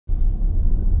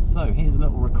So here's a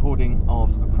little recording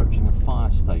of approaching a fire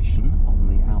station on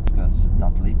the outskirts of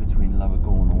Dudley, between Lower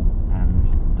Gornal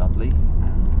and Dudley,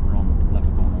 and we're on Lower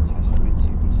Gornal test route, so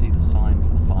you can see the sign for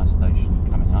the fire station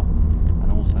coming up,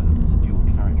 and also that there's a dual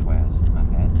carriageway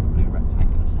ahead. The blue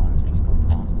rectangular sign has just gone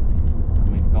past,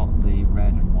 and we've got the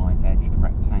red and white edged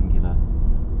rectangular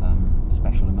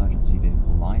special emergency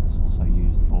vehicle lights, also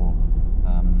used for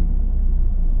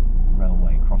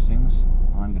railway crossings.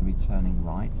 I'm going to be turning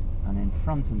right, and in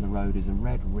front in the road is a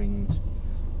red ringed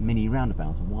mini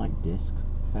roundabout, a white disc,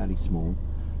 fairly small,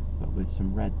 but with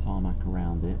some red tarmac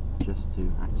around it just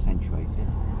to accentuate it.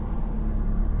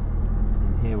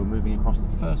 And here we're moving across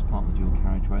the first part of the dual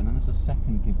carriageway, and then there's a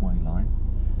second giveaway line.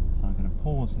 So I'm going to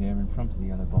pause here in front of the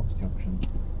yellow box junction,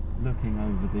 looking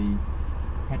over the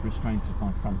head restraints of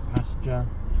my front passenger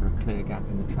for a clear gap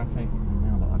in the traffic, and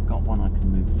now that I've got one I can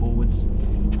move forwards,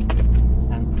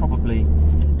 and probably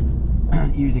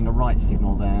using a right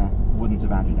signal there wouldn't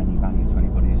have added any value to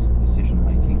anybody's decision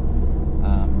making,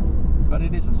 but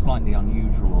it is a slightly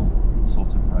unusual sort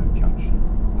of road junction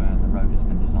where the road has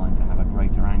been designed to have a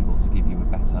greater angle to give you a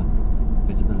better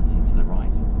visibility to the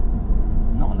right.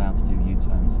 I'm not allowed to do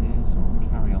U-turns here, so I'll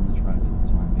carry on this road for the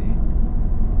time being.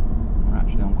 We're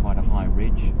actually on quite a high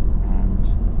ridge, and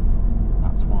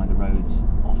that's why the roads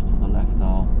off to the left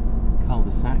are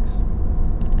cul-de-sacs.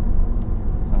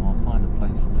 So I'll find a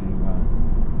place to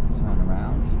turn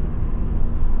around,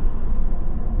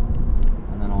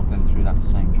 and then I'll go through that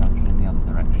same junction in the other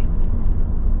direction.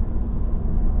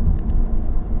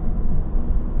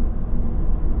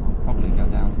 I'll probably go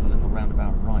down to the little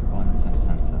roundabout right by the test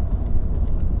centre.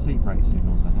 So I can see brake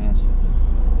signals ahead.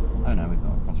 Oh no, we've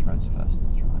got to cross roads first,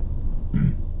 that's right.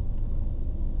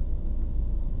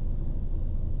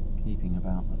 Keeping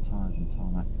about the tyres and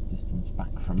tarmac distance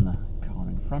back from the car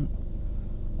in front.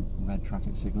 Red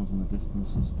traffic signals in the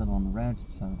distance are still on red,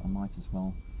 so I might as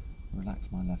well relax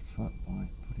my left foot by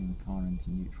putting the car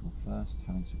into neutral first,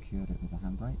 having secured it with a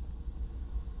handbrake.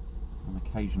 I'm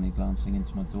occasionally glancing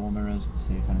into my door mirrors to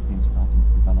see if anything's starting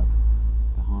to develop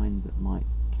behind that might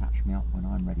catch me up when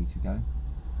I'm ready to go.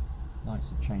 Lights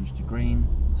have changed to green,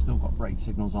 still got brake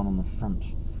signals on the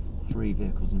front three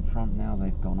vehicles in front. Now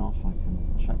they've gone off, I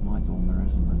can check my door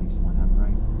mirrors and release my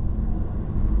handbrake.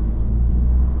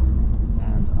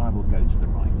 And I will go to the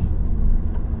right.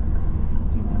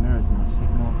 Do my mirrors and my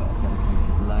signal, got a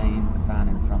dedicated lane, van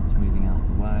in front's moving out of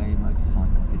the way,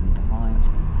 motorcycle hidden behind.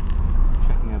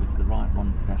 Checking over to the right,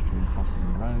 one pedestrian crossing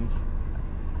the road,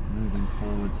 moving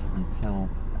forwards until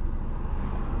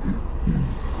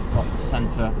I've got the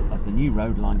centre of the new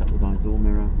road lined up with my door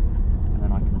mirror, and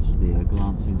then I can steer,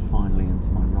 glancing finally into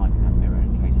my right hand mirror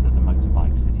in case there's a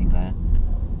motorbike sitting there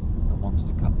that wants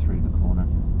to cut through the corner.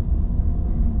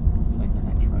 I'll take the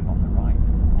next road on the right,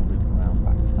 and then I'll loop around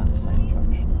back to that same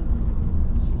junction.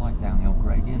 Slight downhill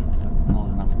gradient, so it's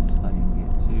not enough to stay in gear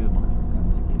 2, I might as well go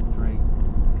into gear 3.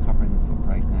 Covering the foot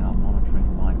brake now, monitoring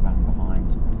the white van behind.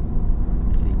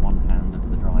 I can see one hand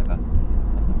of the driver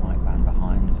of the white van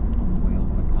behind on the wheel,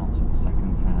 but I can't see the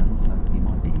second hand, so he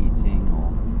might be eating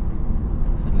or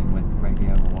fiddling with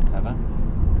radio or whatever.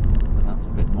 So that's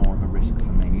a bit more of a risk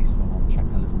for me, so I'll check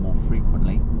a little more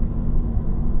frequently.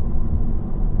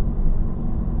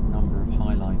 Number of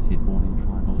highlighted warning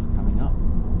triangles coming up.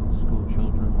 School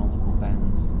children, multiple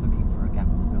bends, looking for a gap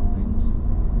in the buildings.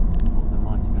 Thought there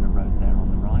might have been a road there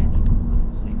on the right,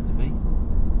 doesn't seem to be.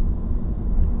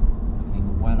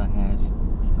 Looking well ahead,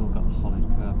 still got a solid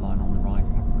curb line on the right,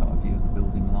 haven't got a view of the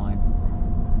building line.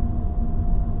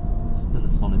 Still a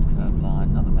solid curb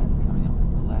line, another bend coming up to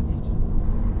the left.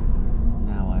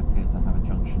 Now I appear to have a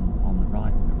junction on the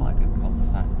right, it might be a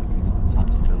cul-de-sac, looking at the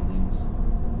types of buildings,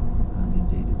 and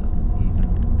indeed it doesn't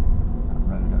even that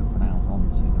road open out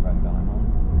onto the road I'm on.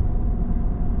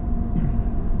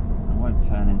 I won't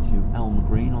turn into Elm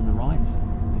Green on the right,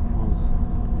 because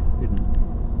it didn't,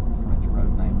 from its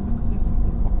road name, look as if it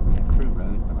was probably a through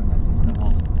road, but I noticed there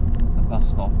was a bus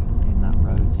stop in that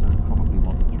road, so it probably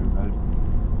was a through road.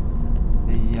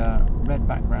 The red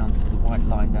background to the white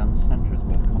line down the centre is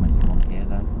worth commenting on here.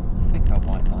 They're thicker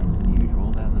white lines than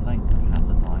usual. They're the length of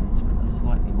hazard lines, but they're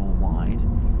slightly more wide.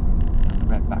 And the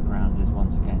red background is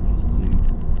once again just to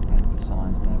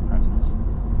emphasise their presence.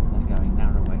 They're going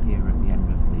narrower here at the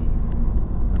end of the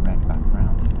red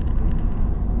background.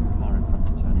 The car in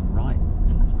front is turning right.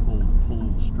 It's called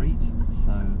Poole Street,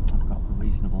 so I've got a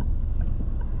reasonable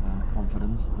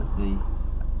confidence that the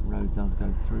road does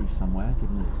go through somewhere,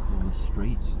 given that it's called a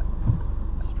street.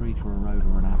 A street or a road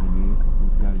or an avenue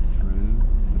would go through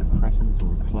with a crescent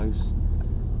or a close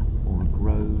or a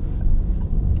grove,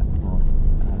 or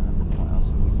what else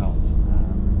have we got?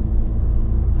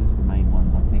 Those are the main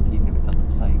ones I think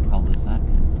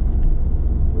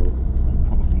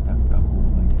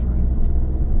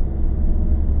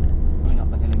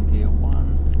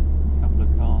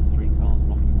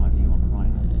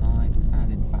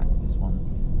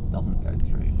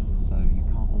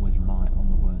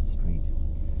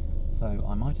So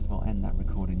I might as well end that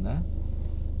recording there.